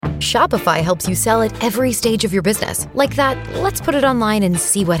Shopify helps you sell at every stage of your business. Like that, let's put it online and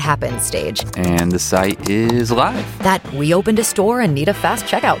see what happens stage. And the site is live. That we opened a store and need a fast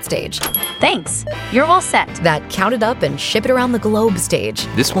checkout stage. Thanks. You're all set. That count it up and ship it around the globe stage.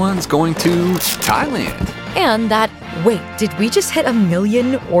 This one's going to Thailand. And that, wait, did we just hit 1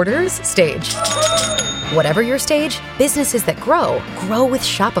 million orders stage? Whatever your stage, businesses that grow with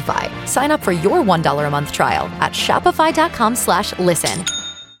Shopify. Sign up for your $1 a month trial at shopify.com/listen.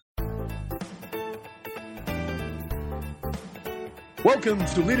 Welcome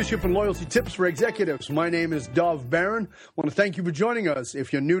to Leadership and Loyalty Tips for Executives. My name is Dov Baron. I want to thank you for joining us.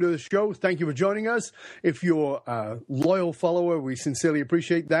 If you're new to the show, thank you for joining us. If you're a loyal follower, we sincerely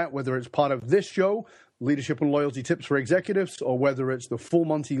appreciate that, whether it's part of this show, Leadership and Loyalty Tips for Executives, or whether it's the Full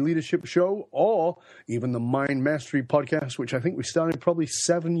Monty Leadership Show, or even the Mind Mastery Podcast, which I think we started probably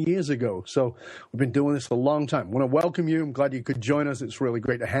 7 years ago. So we've been doing this a long time. I want to welcome you. I'm glad you could join us. It's really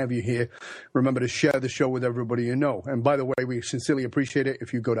great to have you here. Remember to share the show with everybody you know. And by the way, we sincerely appreciate it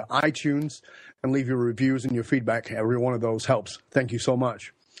if you go to iTunes and leave your reviews and your feedback. Every one of those helps. Thank you so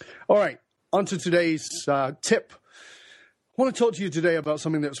much. All right, on to today's tip. I want to talk to you today about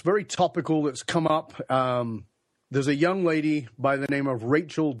something that's very topical that's come up. There's a young lady by the name of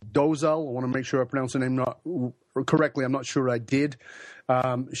Rachel Dolezal. I want to make sure I pronounce her name correctly. I'm not sure I did.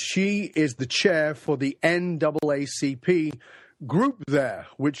 She is the chair for the NAACP group there,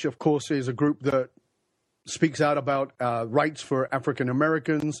 which, of course, is a group that speaks out about rights for African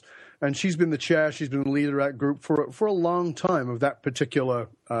Americans. And she's been the chair. She's been the leader of that group for a long time, of that particular,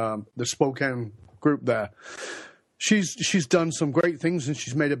 the Spokane group there. She's done some great things, and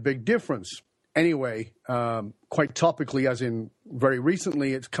she's made a big difference. Anyway, quite topically, as in very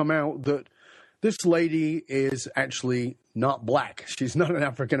recently, it's come out that this lady is actually not black. She's not an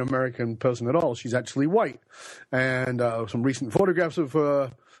African-American person at all. She's actually white. And some recent photographs of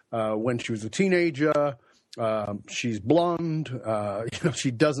her when she was a teenager. She's blonde.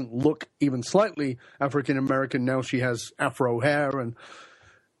 She doesn't look even slightly African-American. Now she has Afro hair. And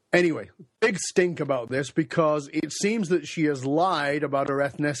anyway, big stink about this because it seems that she has lied about her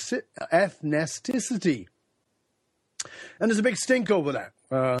ethnicity. And there's a big stink over that.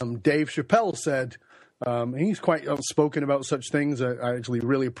 Dave Chappelle said, he's quite outspoken about such things. I actually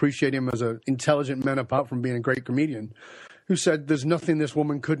really appreciate him as an intelligent man, apart from being a great comedian, who said there's nothing this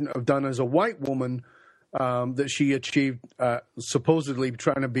woman couldn't have done as a white woman that she achieved, supposedly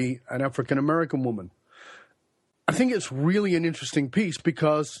trying to be an African-American woman. I think it's really an interesting piece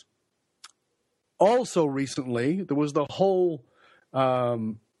because also recently there was the whole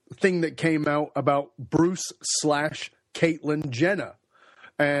thing that came out about Bruce/Caitlyn Jenner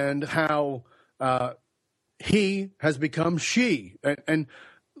and how he has become she. And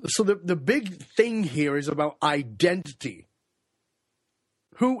so the big thing here is about identity.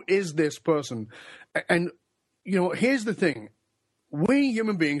 Who is this person? And, here's the thing. We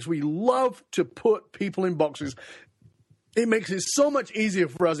human beings, we love to put people in boxes. It makes it so much easier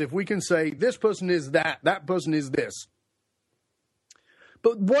for us if we can say, this person is that person is this.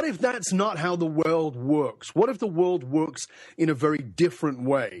 But what if that's not how the world works? What if the world works in a very different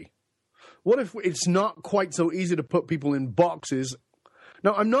way? What if it's not quite so easy to put people in boxes?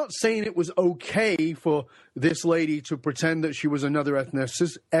 Now, I'm not saying it was okay for this lady to pretend that she was another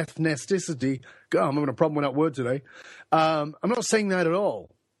ethnicity. God, I'm having a problem with that word today. I'm not saying that at all.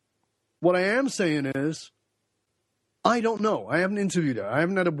 What I am saying is, I don't know. I haven't interviewed her. I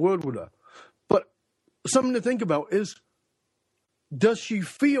haven't had a word with her. But something to think about is, does she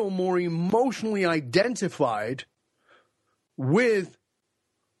feel more emotionally identified with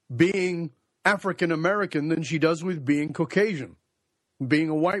being African American than she does with being Caucasian, being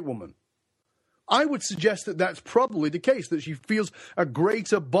a white woman? I would suggest that that's probably the case, that she feels a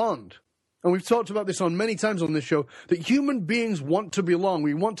greater bond. And we've talked about this on many times on this show, that human beings want to belong.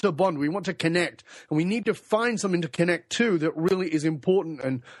 We want to bond. We want to connect. And we need to find something to connect to that really is important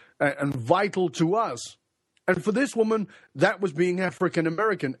and vital to us. And for this woman, that was being African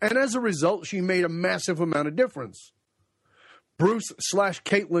American. And as a result, she made a massive amount of difference.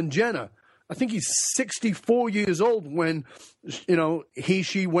 Bruce/Caitlyn Jenner, I think he's 64 years old when,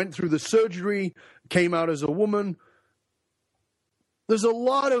 she went through the surgery, came out as a woman. I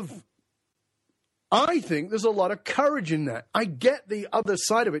think there's a lot of courage in that. I get the other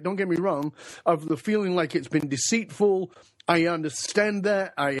side of it, don't get me wrong, of the feeling like it's been deceitful. I understand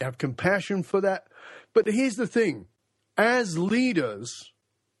that. I have compassion for that. But here's the thing. As leaders,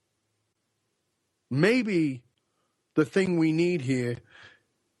 maybe the thing we need here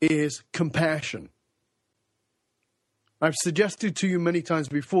is compassion. I've suggested to you many times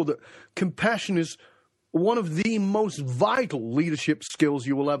before that compassion is one of the most vital leadership skills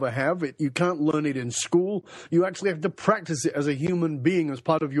you will ever have. You can't learn it in school. You actually have to practice it as a human being, as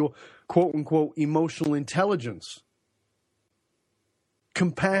part of your quote-unquote emotional intelligence.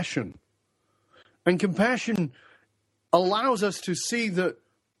 Compassion. And compassion allows us to see that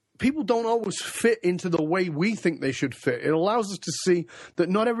people don't always fit into the way we think they should fit. It allows us to see that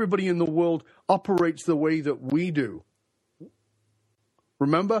not everybody in the world operates the way that we do.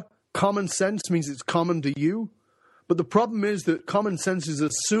 Remember? Common sense means it's common to you, but the problem is that common sense is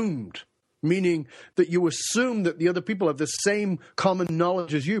assumed, meaning that you assume that the other people have the same common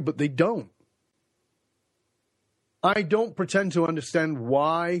knowledge as you, but they don't. I don't pretend to understand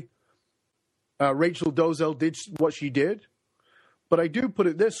why Rachel Dolezal did what she did, but I do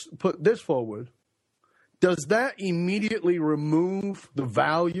put this forward. Does that immediately remove the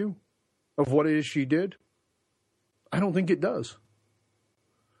value of what it is she did? I don't think it does.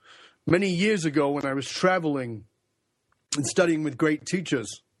 Many years ago, when I was traveling and studying with great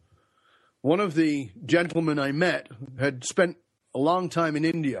teachers, one of the gentlemen I met had spent a long time in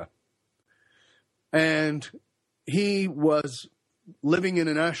India. And he was living in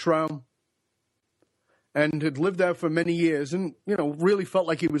an ashram and had lived there for many years and, really felt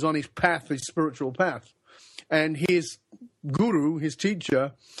like he was on his path, his spiritual path. And his guru, his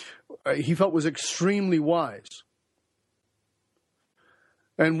teacher, he felt was extremely wise.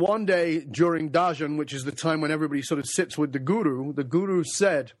 And one day during darshan, which is the time when everybody sort of sits with the guru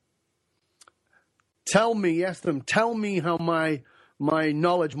said, tell me how my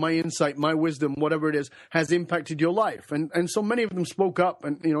knowledge, my insight, my wisdom, whatever it is, has impacted your life. And so many of them spoke up,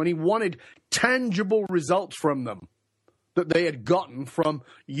 and and he wanted tangible results from them that they had gotten from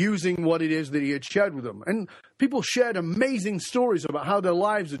using what it is that he had shared with them. And people shared amazing stories about how their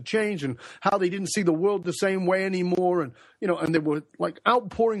lives had changed and how they didn't see the world the same way anymore. And, and there were like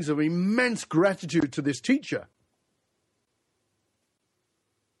outpourings of immense gratitude to this teacher.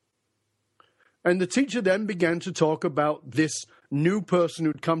 And the teacher then began to talk about this new person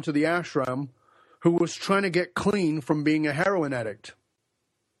who'd come to the ashram who was trying to get clean from being a heroin addict.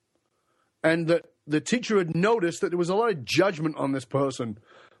 And that the teacher had noticed that there was a lot of judgment on this person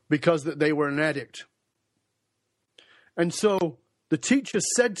because that they were an addict. And so the teacher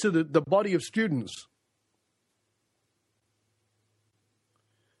said to the body of students,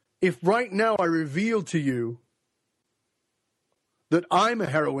 if right now I reveal to you that I'm a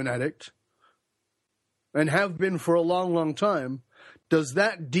heroin addict and have been for a long, long time, does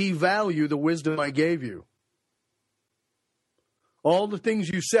that devalue the wisdom I gave you? All the things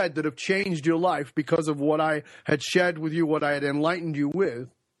you said that have changed your life because of what I had shared with you, what I had enlightened you with,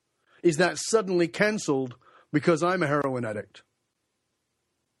 is that suddenly canceled because I'm a heroin addict?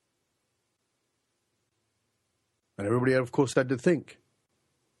 And everybody, of course, had to think.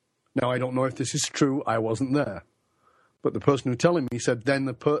 Now, I don't know if this is true. I wasn't there. But the person who telling me said then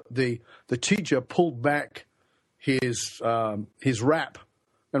the teacher pulled back his wrap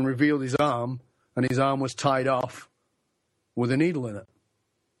and revealed his arm, and his arm was tied off with a needle in it.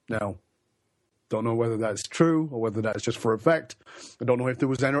 Now, don't know whether that's true or whether that's just for effect. I don't know if there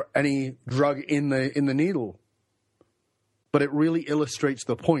was any drug in the needle. But it really illustrates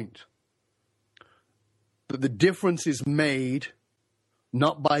the point that the difference is made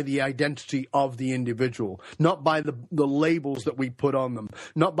not by the identity of the individual, not by the labels that we put on them,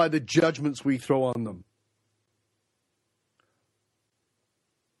 not by the judgments we throw on them.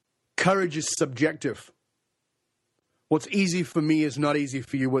 Courage is subjective. What's easy for me is not easy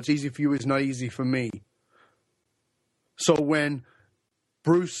for you. What's easy for you is not easy for me. So when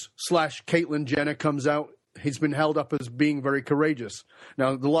Bruce/Caitlyn Jenner comes out, he's been held up as being very courageous. Now,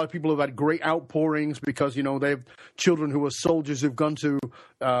 a lot of people have had great outpourings because, they have children who are soldiers who've gone to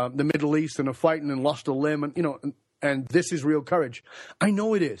the Middle East and are fighting and lost a limb. And, and this is real courage. I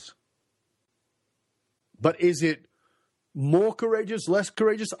know it is. But is it more courageous, less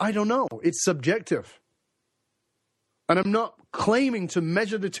courageous? I don't know. It's subjective. And I'm not claiming to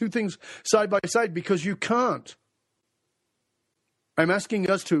measure the two things side by side because you can't. I'm asking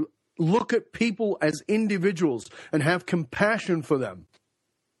us to look at people as individuals and have compassion for them.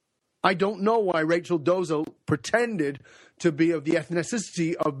 I don't know why Rachel Dolezal pretended to be of the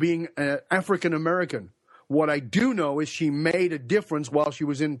ethnicity of being African American. What I do know is she made a difference while she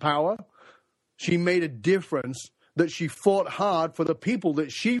was in power. She made a difference that she fought hard for the people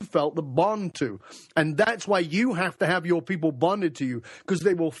that she felt the bond to. And that's why you have to have your people bonded to you, because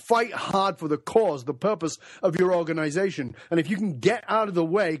they will fight hard for the cause, the purpose of your organization. And if you can get out of the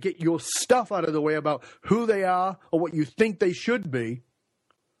way, get your stuff out of the way about who they are or what you think they should be,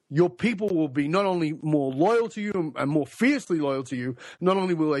 your people will be not only more loyal to you and more fiercely loyal to you, not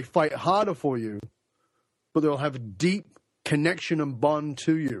only will they fight harder for you, but they'll have a deep connection and bond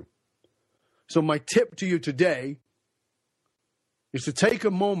to you. So my tip to you today is to take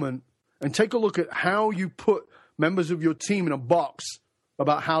a moment and take a look at how you put members of your team in a box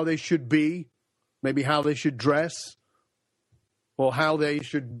about how they should be, maybe how they should dress, or how they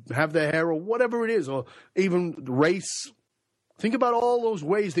should have their hair, or whatever it is, or even race. Think about all those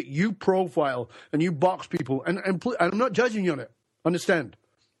ways that you profile and you box people. And I'm not judging you on it. Understand?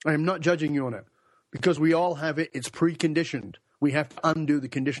 I am not judging you on it. Because we all have it. It's preconditioned. We have to undo the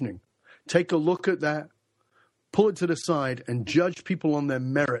conditioning. Take a look at that. Pull it to the side and judge people on their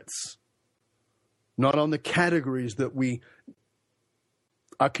merits, not on the categories that we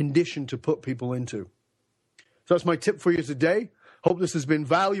are conditioned to put people into. So that's my tip for you today. Hope this has been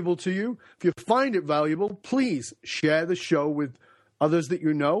valuable to you. If you find it valuable, please share the show with others that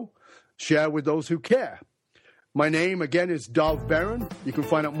you know. Share with those who care. My name, again, is Dov Baron. You can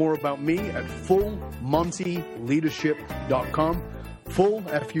find out more about me at fullmontyleadership.com. Full,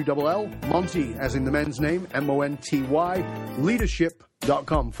 F-U-L-L, Monty, as in the men's name, M-O-N-T-Y,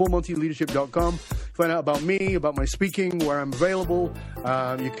 leadership.com, fullmontyleadership.com. Find out about me, about my speaking, where I'm available.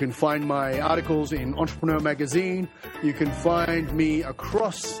 You can find my articles in Entrepreneur Magazine. You can find me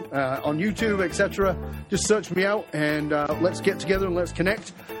across on YouTube, etc. Just search me out, and let's get together and let's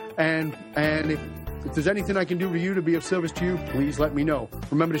connect. And if there's anything I can do for you to be of service to you, please let me know.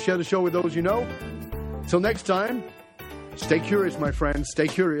 Remember to share the show with those you know. Till next time, stay curious, my friends. Stay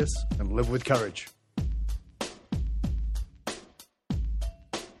curious and live with courage.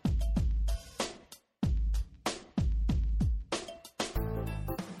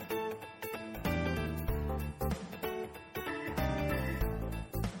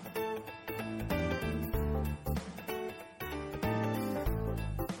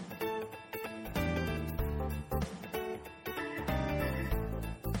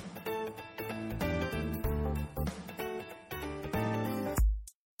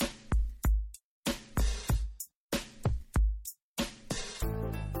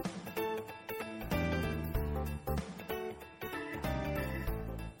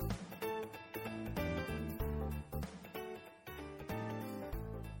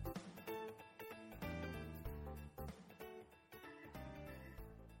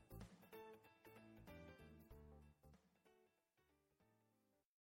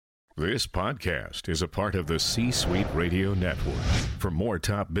 This podcast is a part of the C-Suite Radio Network. For more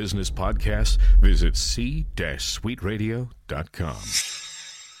top business podcasts, visit c-suiteradio.com.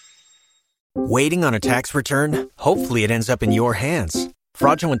 Waiting on a tax return? Hopefully it ends up in your hands.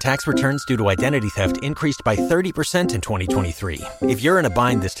 Fraudulent tax returns due to identity theft increased by 30% in 2023. If you're in a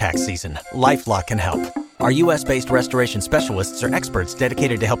bind this tax season, LifeLock can help. Our U.S.-based restoration specialists are experts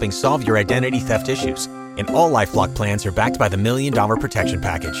dedicated to helping solve your identity theft issues. And all LifeLock plans are backed by the $1 Million Protection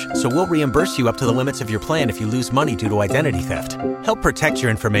Package. So we'll reimburse you up to the limits of your plan if you lose money due to identity theft. Help protect your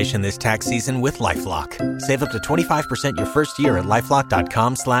information this tax season with LifeLock. Save up to 25% your first year at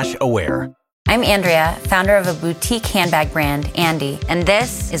LifeLock.com/aware. I'm Andrea, founder of a boutique handbag brand, Andy, and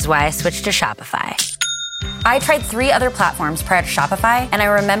this is why I switched to Shopify. I tried 3 other platforms prior to Shopify, and I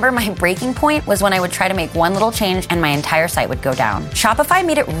remember my breaking point was when I would try to make one little change and my entire site would go down. Shopify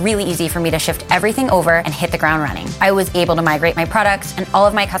made it really easy for me to shift everything over and hit the ground running. I was able to migrate my products and all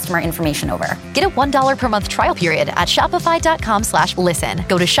of my customer information over. Get a $1 per month trial period at shopify.com/listen.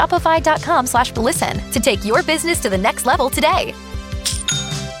 Go to shopify.com/listen to take your business to the next level today.